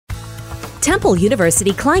Temple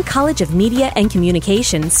University Klein College of Media and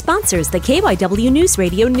Communication sponsors the KYW News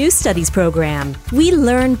Radio News Studies program. We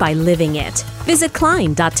learn by living it. Visit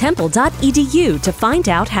klein.temple.edu to find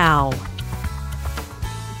out how.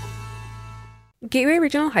 Gateway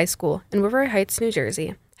Regional High School in Woodbury Heights, New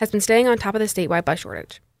Jersey, has been staying on top of the statewide bus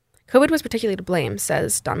shortage. COVID was particularly to blame,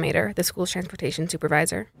 says Don Mader, the school's transportation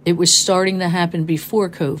supervisor. It was starting to happen before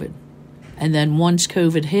COVID, and then once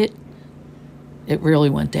COVID hit, it really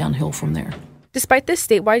went downhill from there. Despite this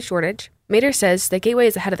statewide shortage, Mader says that Gateway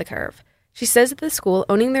is ahead of the curve. She says that the school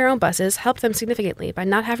owning their own buses helped them significantly by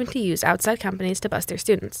not having to use outside companies to bus their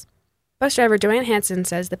students. Bus driver Joanne Hansen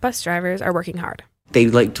says that bus drivers are working hard. They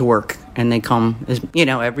like to work, and they come,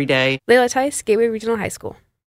 every day. Layla Tice, Gateway Regional High School.